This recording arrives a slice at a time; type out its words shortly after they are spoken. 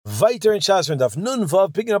Viter and Shasra and Daf Nun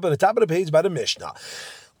Vav, picking up at the top of the page by the Mishnah.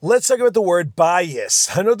 Let's talk about the word bayis.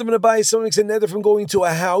 Hanodim in a bayis, someone makes a neder from going to a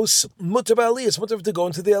house. Mutar ba'aliyah, it's mutar to go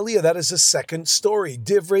into the aliyah. That is the second story.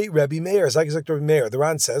 Divrei Rebbe Meir, Zagazak Rebbe Meir. The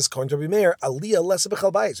Ran says, according to Rebbe Meir, aliyah less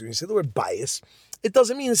b'chal bayis. When you say the word bayis, it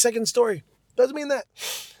doesn't mean the second story. It doesn't mean that.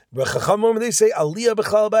 But Chachamim, they say aliyah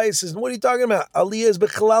b'chal bayis. What are you talking about? Aliyah is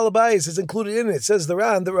b'chalal bayis. It's included in it. It says the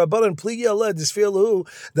Ran, the Rabbanan pligi Allah disfielu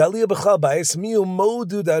the aliyah b'chal bayis miu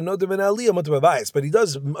modu da nodim and aliyah mutar bayis. But he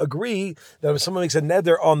does agree that if someone makes a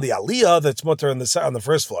neder on the aliyah, that's mutar on the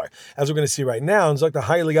first floor, as we're going to see right now. It's like the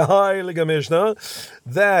Heilige Mishnah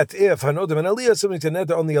that if hanodim and aliyah, someone makes a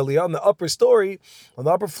neder on the aliyah on the upper story, on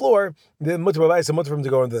the upper floor, then mutar bayis and mutar for him to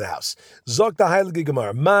go into the house. Zok the Heilige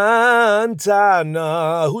Gemara Mantana.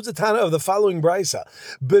 Who's the Tana of the following brisa?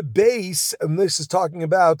 Bebeis, and this is talking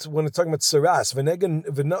about when it's talking about Saras.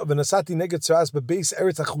 V'nasati neged Saras bebeis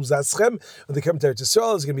eretz achuzaschem. When they come to Eretz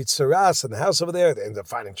Yisrael, there's going to be Saras in the house over there. They end up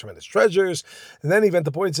finding tremendous treasures. And then even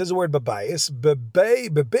the point says the word bebeis,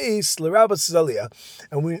 bebeis l'rabas zaliyah,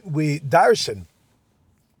 and we darshan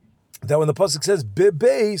that when the pasuk says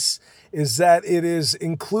bebeis is that it is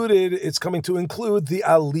included. It's coming to include the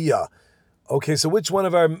aliyah. Okay, so which one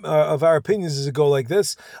of our opinions does it go like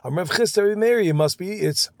this? Rav Chisda Rebbe Meir, it must be,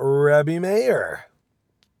 it's Rebbe Meir.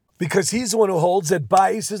 Because he's the one who holds that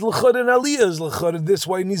Bais is L'chad and Aliyah is L'chad, and this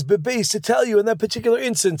way needs Bebeis to tell you in that particular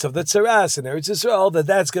instance of the Tzaras and Eretz Yisrael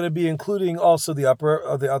that's going to be including also the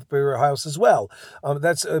upper house as well.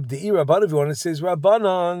 That's the Rabbanan, if you want to say, is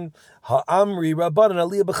Rabbanan, Ha'amri, Rabbanan,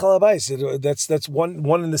 Aliyah B'chal Bais. That's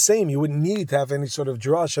one and the same. You wouldn't need to have any sort of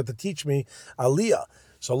drasha to teach me Aliyah.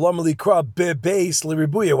 So Lomali Kra Bebeis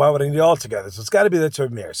Liribuya. Why would I need it all together? So it's got to be that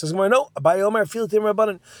Rebbe Meir. Says no, by Omar feel Tim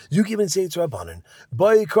Rabbanan. You can even say it's Rabbanan.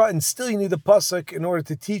 By Kra, and still you need the pasuk in order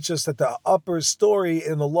to teach us that the upper story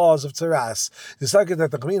in the laws of Tzaras. The second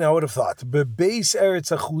that the Kamina, I would have thought Bebeis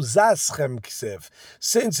Eretz Achuzaschem Ksiv.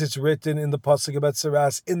 Since it's written in the pasuk about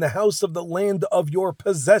Tzaras, in the house of the land of your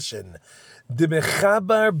possession.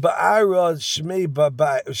 Demechabar ba'ara shmei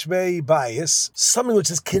bayis, something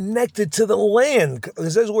which is connected to the land.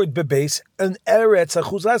 It says the word bebase and eretz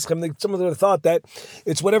achuzaschem. Some of them thought that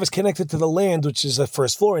it's whatever's connected to the land, which is the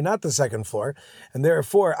first floor and not the second floor, and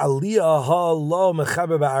therefore aliyah ha lo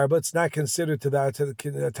mechaber ba'ara, but it's not considered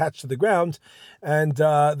attached to the ground, and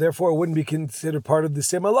therefore it wouldn't be considered part of the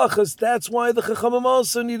same halachas. That's why the Chachamim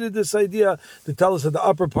also needed this idea to tell us that the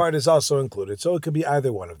upper part is also included. So it could be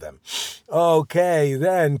either one of them. Okay,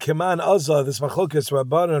 then Keman Azza, this Machlokas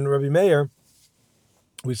Rabbanan and Rebbe Meir.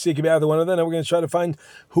 We see it could be either one of them, and we're going to try to find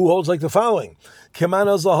who holds like the following. Keman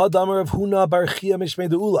Azza Hadamar of Huna Barchia Mishmei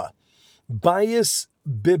Deula. Bias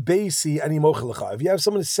Bebesi Ani Mochelecha. If you have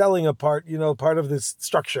someone selling a part, part of this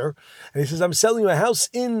structure, and he says, I'm selling you a house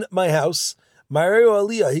in my house, Ma'areu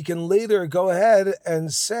Aliyah, he can later go ahead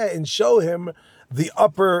and say and show him the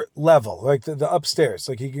upper level, like the upstairs.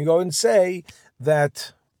 Like he can go and say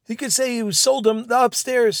that. He could say he sold him the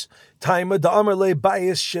upstairs. All it must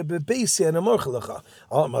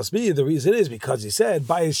be, the reason is because he said,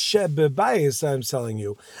 Bayis shebe bayis, I'm selling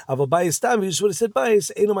you. Aval bayis tam, he just would have said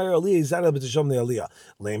bayis, Eino Meir Aliyah, Zana b'tishom the Aliyah.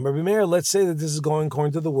 Lame Rebbe Meir, let's say that this is going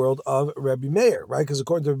according to the world of Rebbe Meir, right? Because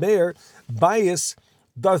according to Rebbe Meir, bayis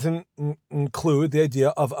doesn't include the idea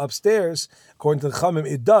of upstairs. According to the Chachamim,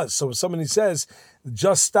 it does. So if somebody says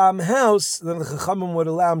just stam house, then the Chachamim would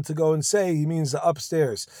allow him to go and say he means the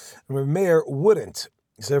upstairs. And Rebbe Meir wouldn't.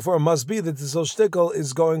 So therefore, it must be that this whole shtickle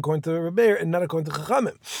is going according to Rebbe Meir and not according to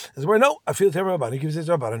Chachamim. As we're I feel Tim Rabbanan. He gives it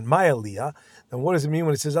to Rabbanan. My aliyah. Then what does it mean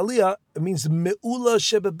when it says aliyah? It means me'ula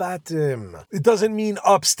shebebatim. It doesn't mean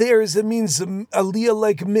upstairs. It means aliyah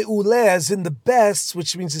like me'ula, as in the best,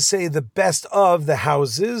 which means to say the best of the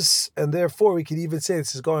houses. And therefore, we could even say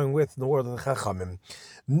this is going with the word of the Chachamim.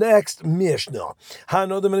 Next, Mishnah.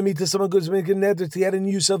 Hanodim and Mita, someone goes to make a neder to get in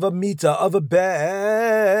use of a Mita, of a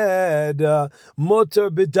bed. Mutter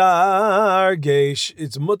b'dargesh.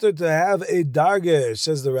 It's mutter to have a dargesh,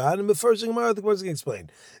 says the Ran. And the first thing the person can explain.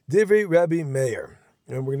 Divrei Rebbe Meir.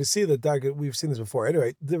 And we're going to see that dargesh, we've seen this before.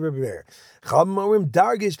 Anyway, Divrei Rebbe Meir. Chamarim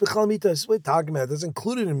dargesh b'chal Mita. This is what we're talking about. That's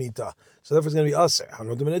included in Mita. So therefore it's going to be aser.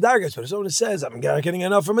 Hanodim and a dargesh. But if someone says, I'm not getting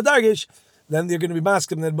enough from a dargesh, then you're going to be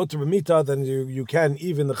masking that mutter b'mita, then you can,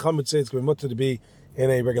 even the Chum would say it's going to be mutter to be in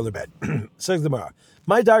a regular bed. Says the Gemara,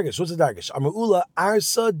 my dargish, what's a dargish? Ama'ula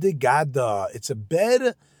arsa digada. It's a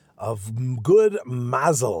bed of good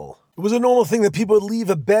mazel. It was a normal thing that people would leave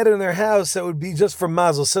a bed in their house that would be just for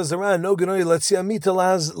mazel. Says the Ran, no genoy, let's see amita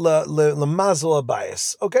la mazel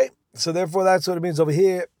abayis. Okay, so therefore that's what it means over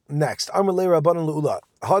here. Next, Amalei Rabbanan Leula.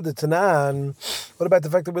 Hadatanan. What about the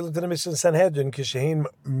fact that we looked at the Mishnah Sanhedrin? Kishahin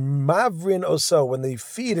Mavrin Oso. When they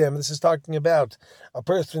feed him, this is talking about a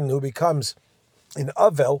person who becomes an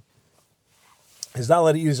Avel. He's not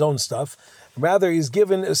allowed to eat his own stuff. Rather, he's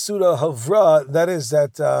given a Suda Havra, that is,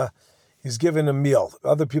 that he's given a meal.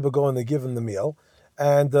 Other people go and they give him the meal.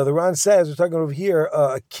 And the Ran says, we're talking over here,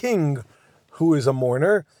 a king who is a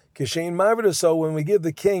mourner. Kishain Mavrid, so when we give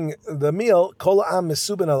the king the meal, Kol Am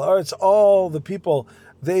Mesubin al Arts, all the people,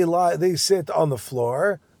 they sit on the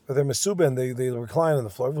floor, or they're Mesubin, they recline on the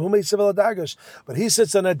floor. Who made Sivala Dargash? But he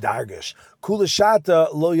sits on a Dargash. Kulashata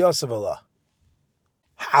lo Yosavala.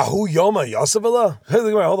 Hahu Yoma Yosavala?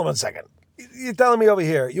 Hold on 1 second. You're telling me over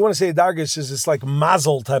here, you want to say Dargash is this like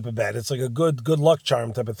mazel type of bed. It's like a good luck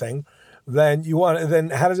charm type of thing. Then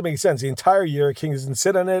how does it make sense? The entire year a king doesn't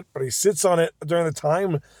sit on it, but he sits on it during the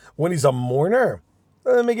time when he's a mourner?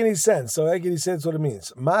 That doesn't make any sense. So he says what it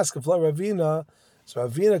means. Maskefla Ravina. So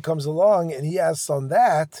Ravina comes along and he asks on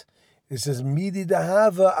that, he says, Midi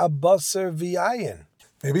dahava abasar v'ayin.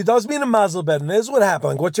 Maybe it does mean a mazel bed, and this is what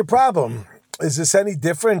happened. Like, what's your problem? Is this any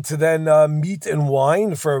different than meat and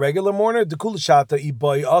wine for a regular mourner? The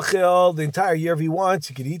entire year, if he wants,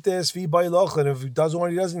 he could eat this. And if he doesn't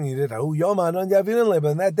want, he doesn't eat it.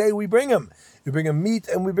 And that day, we bring him. We bring him meat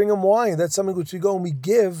and we bring him wine. That's something which we go and we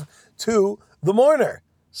give to the mourner.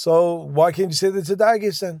 So why can't you say that to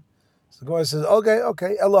Dargish then? So the Gemara says,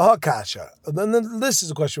 okay, Eloha kasha. Then this is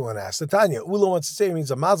the question we want to ask. The Tanya, Ula wants to say it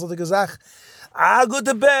means a mazel to gazach. Go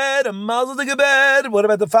to bed, a mazel to bed. What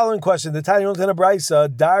about the following question? The Tanya Yonatan Abraisa,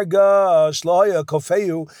 Darga Shloya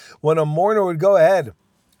Kofeyu, when a mourner would go ahead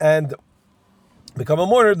and become a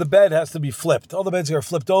mourner, the bed has to be flipped. All the beds here are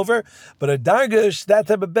flipped over, but a Dargash, that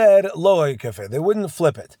type of bed, Loya Kofe, they wouldn't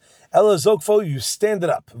flip it. Ella Zokfo, you stand it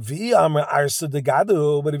up. But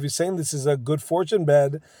if you're saying this is a good fortune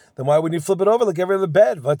bed, then why wouldn't you flip it over like every other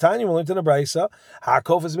bed? Vatanya, we learned in Abraisa,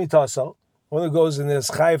 HaKof is mitaso. One who goes in this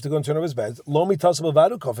chayiv to go and turn over his bed. Lo mitasabel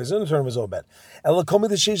vadu kof. He's going to turn over his own bed. Ela komi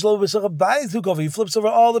the sheish lo b'sach b'ayis kof. He flips over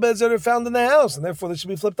all the beds that are found in the house, and therefore they should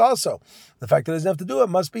be flipped also. The fact that he doesn't have to do it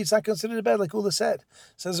must be it's not considered a bed, like Ula said.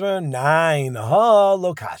 Says around 9. Ha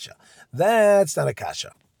lo kasha. That's not a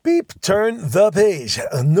kasha. Beep, turn the page.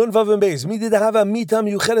 Nun vav and beis. Midid hava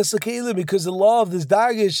mitam yucheres l'kelim, because the law of this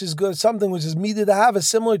dargish is good, something which is midid hava,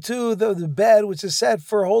 similar to the bed which is set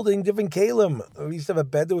for holding different kelim. We used to have a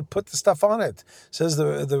bed that would put the stuff on it. Says the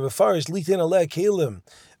Refarish litin aleh kelim.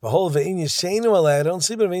 The whole ve'in yeshenu aleh. I don't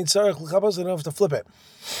sleep in ve'in tzarich l'chabos. I don't have to flip it.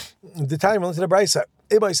 The time I looked at the braysa.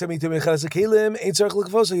 Everybody said mitam yucheres l'kelim. Ain't tzarich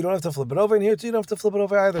l'chabos. So you don't have to flip it over. And here too, you don't have to flip it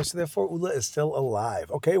over either. So therefore, Ula is still alive.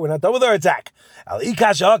 Okay, we're not done with our attack.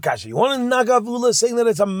 Al-ikasha kasha. You want to knock off Ula saying that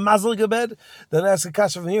it's a mazel bed? Then ask a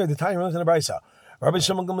kasha from here. The time runs in the braysa. Rabbi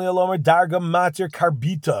Shimon Gamliel Omer Darga Matir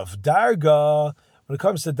Karbitov. Darga, when it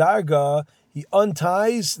comes to Darga, he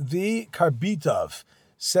unties the Karbitov.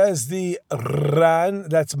 Says the Ran,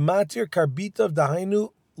 that's Matir Karbitov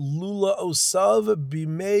Dahainu Lula Osav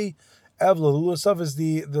Bimei Evla. Lula Osav is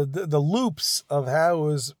the loops of how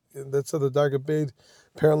is that's how the Darga bed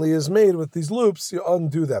apparently is made with these loops. You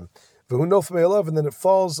undo them. And then it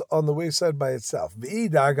falls on the wayside by itself. And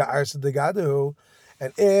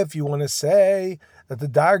if you want to say that the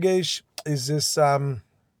dargish is this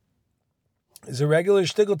is a regular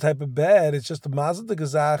shtigl type of bed, it's just a mazel de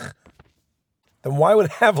gazach, then why would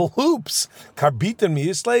it have loops? Karbitan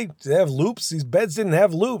miyislay, they have loops. These beds didn't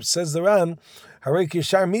have loops, says the Ran. Harek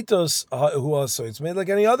yeshar mitos, who also it's made like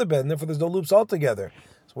any other bed, and therefore there's no loops altogether.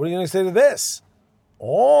 So what are you going to say to this?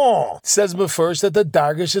 Oh, it says first that the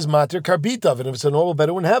dargish is matir karbitov, and if it's a normal bed,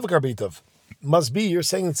 it wouldn't have a karbitov. Must be, you're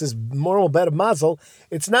saying it's this normal bed of mazel.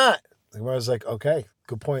 It's not. The Gemara is like, okay,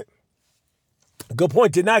 good point. Good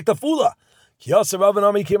point. Did not the fula. Kiyasa Rav and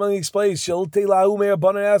Ami came on and explained. Shalte lahu meir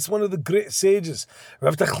bana asked one of the great sages.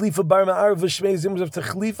 Rav Techlifa bar Ma'arav v'shmei zim Rav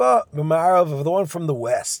Techlifa Ma'arav, the one from the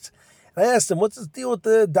west. And I asked him, what's the deal with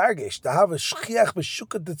the dargish? To have a shchiach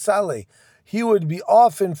b'shukat tetzaleh. He would be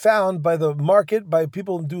often found by the market by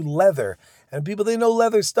people who do leather. And people, they know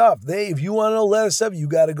leather stuff. If you want to know leather stuff, you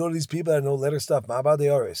got to go to these people that know leather stuff. Ma'abad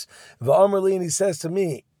de'oris. V'amarli, and he says to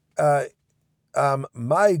me, my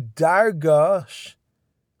dargash,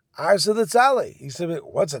 arsa tetzaleh. He said,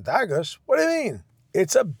 what's a dargash? What do you mean?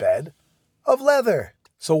 It's a bed of leather.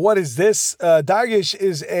 So what is this? Dargish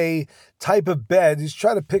is a type of bed. He's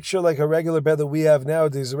trying to picture like a regular bed that we have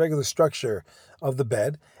nowadays, a regular structure of the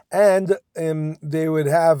bed. And they would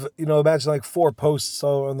have, imagine like 4 posts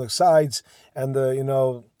on the sides and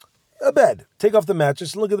a bed. Take off the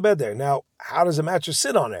mattress and look at the bed there. Now, how does a mattress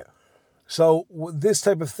sit on it? So this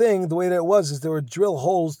type of thing, the way that it was, is there would drill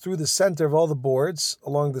holes through the center of all the boards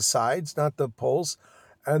along the sides, not the poles,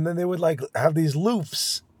 and then they would like have these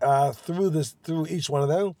loops through each one of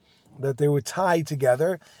them that they would tie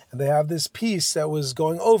together, and they have this piece that was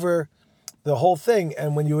going over the whole thing.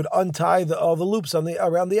 And when you would untie all the loops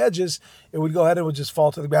around the edges, it would go ahead and would just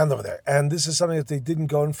fall to the ground over there. And this is something that they didn't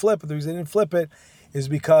go and flip. But the reason they didn't flip it is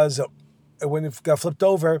because when it got flipped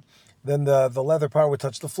over, then the leather part would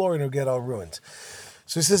touch the floor and it would get all ruined.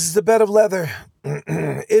 So he says it's a bed of leather.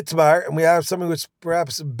 Itmar, and we have something which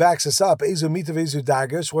perhaps backs us up. Ezu mita vezu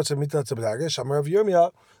dagesh. What's a mita to dagesh? Amar of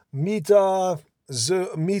Yirmiyah, mita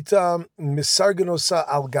misarganosa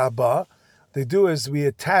al gaba. They do is we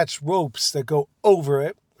attach ropes that go over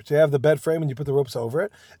it, which they have the bed frame and you put the ropes over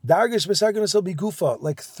it. Dargish misarganosa bigufa,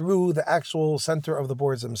 like through the actual center of the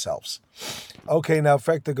boards themselves. Okay, now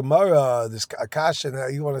fact the Gemara, this Akash, and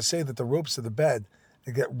you want to say that the ropes of the bed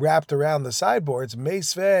they get wrapped around the sideboards.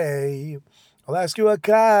 Meisvei. I'll ask you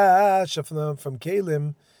Akash from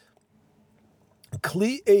Kalim.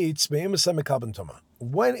 Kli eitz me'emasem mekabel tuma.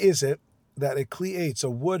 When is it that a kli eitz,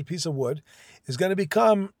 a piece of wood, is going to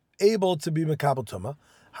become able to be mekabel tuma?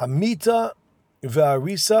 Hamita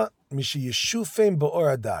v'arisa mishiyeshufim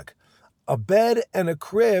ba'or adag. A bed and a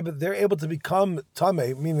crib, they're able to become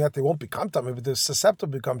tamei, meaning that they won't become tamei, but they're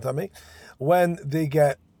susceptible to become tamei when they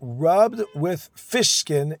get rubbed with fish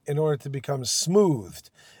skin in order to become smoothed.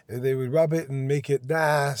 They would rub it and make it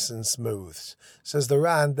nice and smooth. Says the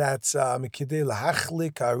Ran, that's to make it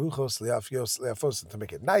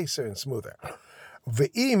nicer and smoother. But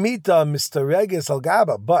if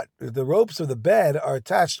the ropes of the bed are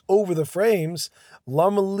attached over the frames, why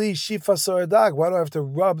do I have to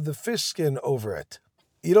rub the fish skin over it?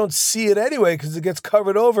 You don't see it anyway because it gets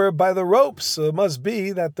covered over by the ropes. So it must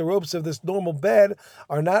be that the ropes of this normal bed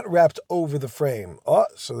are not wrapped over the frame. Oh,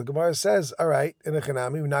 so the Gemara says, all right, in a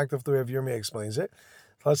Chanami, we knocked off the Rav Yirmiyah explains it.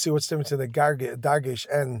 Let's see what's the difference in the Dargish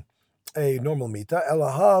and a normal Mita.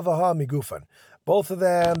 Elaha v'ha migufan. Both of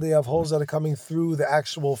them, they have holes that are coming through the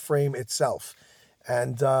actual frame itself,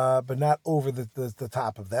 and but not over the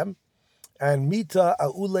top of them. And Mita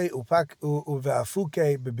aule upak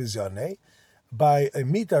uvafuke bebizyane. By a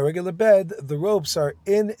mita, regular bed, the ropes are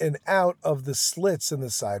in and out of the slits in the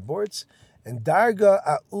sideboards. And darga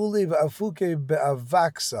a'uli v'afuke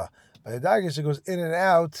be'avaksa. By the darga, it goes in and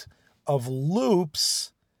out of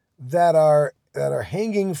loops that are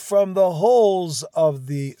hanging from the holes of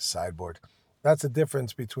the sideboard. That's the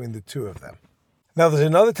difference between the two of them. Now, there's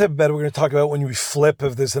another type of bed we're going to talk about when we flip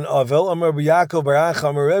if there's an avel. Amar Rabbi Yaakov Barach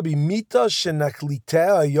Amar Rabbi mita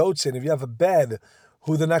shenakliteh yotzin. If you have a bed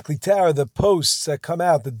who the nakliteh are the posts that come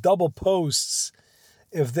out, the double posts,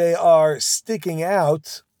 if they are sticking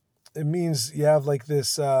out, it means you have like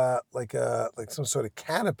this, like some sort of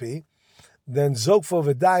canopy. Then zokfo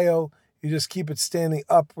v'dayo, you just keep it standing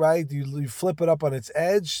upright. You flip it up on its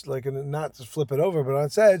edge, not to flip it over, but on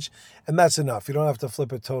its edge, and that's enough. You don't have to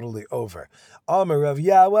flip it totally over. Amar Rav Rabbi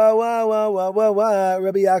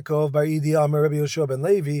Yaakov Bar Idi Amar Rabbi Yoshua ben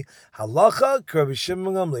Levi halacha Rabbi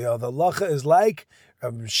Shimon ben Gamliel. The halacha is like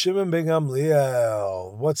Rabbi Shimon ben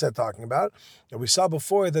Gamliel. What's that talking about? And we saw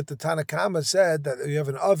before that the Tanakama said that if you have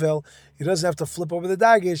an avel, he doesn't have to flip over the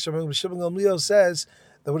dagesh. Rabbi Shimon ben Gamliel says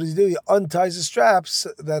that what does he do? He unties the straps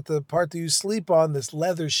that the part that you sleep on, this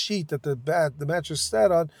leather sheet that the mattress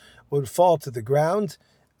sat on, would fall to the ground.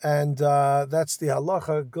 And that's the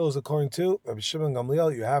halacha. It goes according to Rabbi Shimon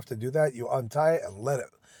Gamliel. You have to do that. You untie it and let it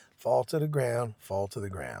fall to the ground.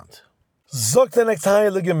 Zok the next high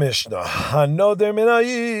Mishnah. Hanoder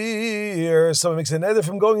minayir. Someone makes an edit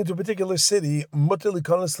from going into a particular city. Mutter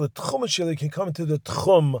likonas l'tchum sheli can come into the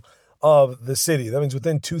tchum of the city. That means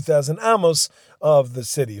within 2,000 amos of the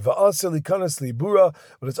city. Va'aseh likonas libura,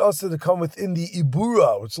 but it's also to come within the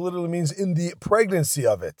ibura, which literally means in the pregnancy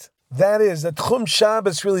of it. That is, that Tchum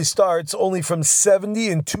Shabbos really starts only from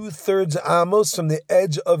 70 2/3 amos from the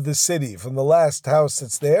edge of the city, from the last house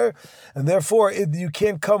that's there, and therefore you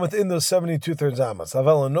can't come within those 70 2/3 amos.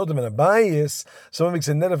 Aval anodim in a bayis, someone makes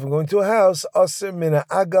a net from going to a house, aser mina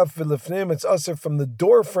agaf v'lefnim, it's aser from the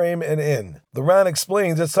door frame and in. The Ran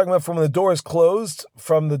explains, it's talking about from when the door is closed,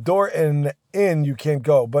 from the door and in you can't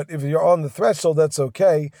go, but if you're on the threshold, that's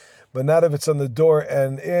okay, but not if it's on the door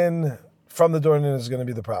and in. From the door and in is going to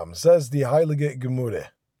be the problem. Says the Heilige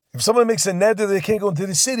Gemure. If someone makes a neder, they can't go into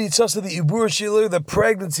the city. It's also the ibur shilu, the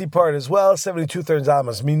pregnancy part as well. 70 2/3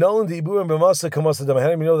 amos. Minol the ibur and b'masa kamasa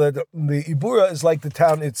damahanim. You know that the ibura is like the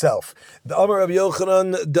town itself. The Amar Rabbi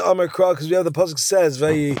Yochanan, the Amar Kra, because we have the pasuk says,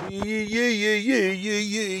 a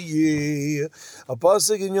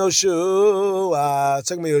pasuk in Yoshua,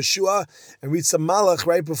 talking about Yoshua, and read some malach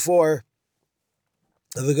right before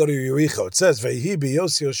They go to Yericho. It says, "Vayhi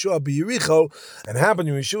b'Yossi Yoshua b'Yericho," and happened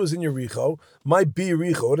when Yeshua was in Yericho. Might be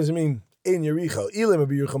Yericho. What does it mean in Yericho? Ilim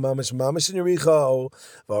b'Yericho mamish in Yericho.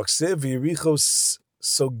 V'aksiv Yericho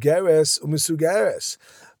sogeres umisugeres.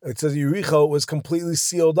 It says Yericho was completely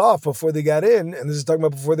sealed off before they got in, and this is talking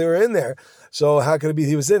about before they were in there. So how could it be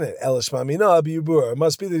he was in it? Elishmamina b'Yibura. It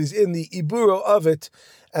must be that he's in the Iburo of it,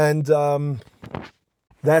 and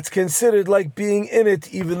that's considered like being in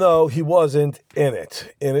it, even though he wasn't in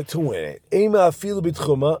it to win it. Ema afilu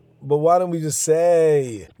b'tchuma, but why don't we just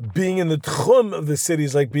say being in the tchum of the city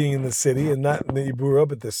is like being in the city, and not in the Ibura,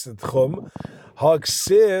 but the tchum.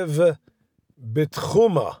 Haksiv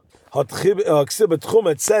b'tchuma. Haksiv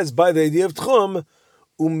b'tchuma, it says by the idea of tchum,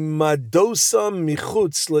 umadosa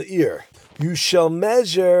michutz la'ir. You shall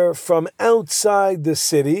measure from outside the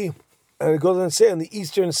city. And it goes on to say on the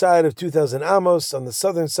eastern side of 2,000 amos, on the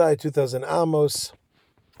southern side 2,000 amos.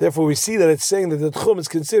 Therefore, we see that it's saying that the tchum is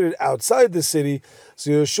considered outside the city.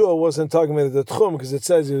 So Yeshua wasn't talking about the tchum because it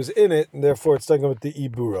says he was in it, and therefore it's talking about the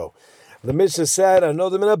iburo. The Mishnah said, "I know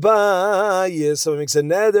the minabayis." Someone makes a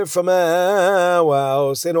neder from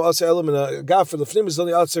wow. Say no aser element gaffer lefnim is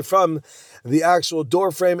only aser from the actual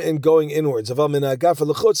door frame and going inwards. Aval mina gaffer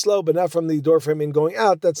lechutzlo, but not from the door frame and going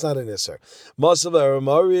out. That's not an iser. Masav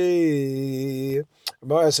Ramari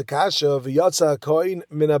Asakasha v'yatsa koin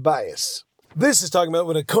minabayis. This is talking about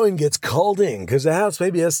when a kohen gets called in, because the house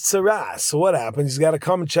maybe has tsaras. So what happens? He's got to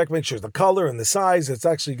come and check, make sure the color and the size, it's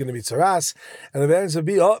actually going to be tsaras. And the ends would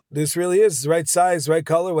be, this really is the right size, right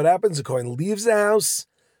color. What happens? The kohen leaves the house,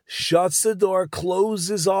 shuts the door,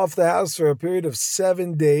 closes off the house for a period of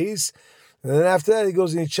 7 days. And then after that, he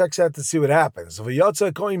goes and he checks out to see what happens. You would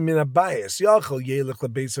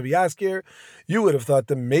have thought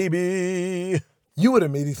that maybe... You would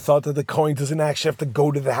have maybe thought that the kohen doesn't actually have to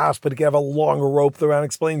go to the house, but he can have a longer rope, the Ran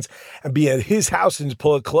explains, and be at his house and just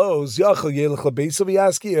pull it closed. It's got to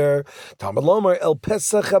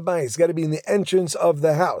be in the entrance of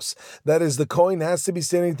the house. That is, the kohen has to be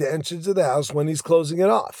standing at the entrance of the house when he's closing it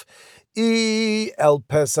off. And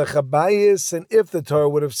if the Torah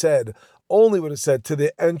would have said, only would have said to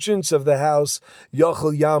the entrance of the house,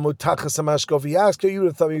 Yochel Yamu Tachas HaMashkof Yasker, you would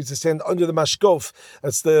have thought he used to stand under the mashkof,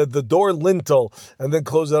 that's the door lintel, and then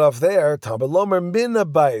close it off there. Tabalomer Min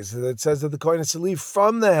Abayis, it says that the kohen has to leave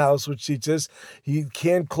from the house, which teaches he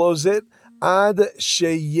can't close it ad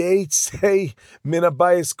sheyetze min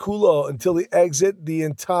abayis kulo, until he exit the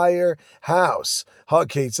entire house.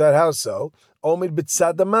 Ha'ketz, that house so, omid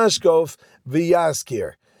b'tzad mashkof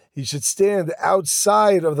v'yaskir. He should stand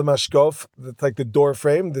outside of the mashkof, like the door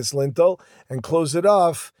frame, this lintel, and close it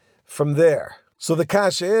off from there. So the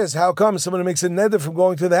kasha is, how come someone who makes a neder from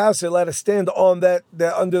going to the house, they're allowed to stand on that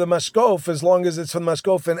under the mashkof as long as it's from the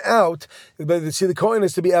mashkof and out? But see, the kohen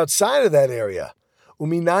is to be outside of that area. From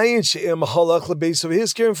where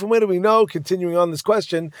do we know, continuing on this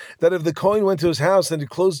question, that if the kohen went to his house and he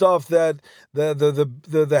closed off that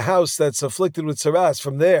the house that's afflicted with saras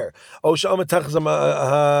from there, or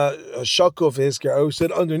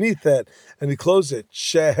said underneath that and he closed it,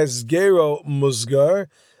 shehezgero musgar,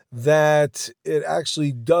 that it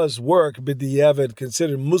actually does work, b'diavad,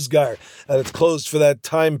 considered musgar, that it's closed for that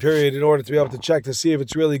time period in order to be able to check to see if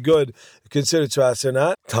it's really good, considered tzaras or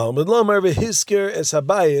not. Talmud Lomar v'hisker es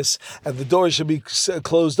habayis, and the door should be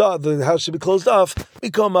closed off, the house should be closed off,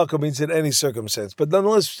 mikol makom means in any circumstance. But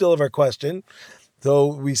nonetheless, we still have our question.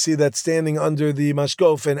 Though we see that standing under the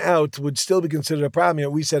mashkof and out would still be considered a problem.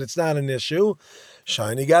 Yet we said it's not an issue.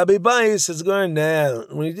 Shiny gabi bayis is going now.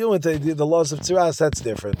 When you deal with the laws of tzaras, that's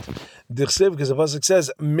different. Dichsiv, because the pasuk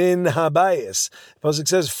says min habayis. The pasuk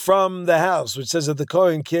says from the house, which says that the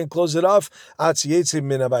kohen can't close it off. Atziyetzi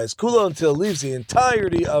min habayis kula, until it leaves the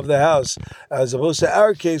entirety of the house, as opposed to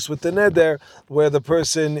our case with the neder, where the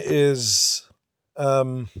person is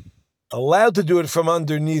allowed to do it from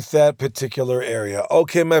underneath that particular area.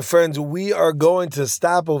 Okay, my friends, we are going to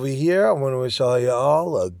stop over here. I want to wish all you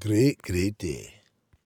all a great day.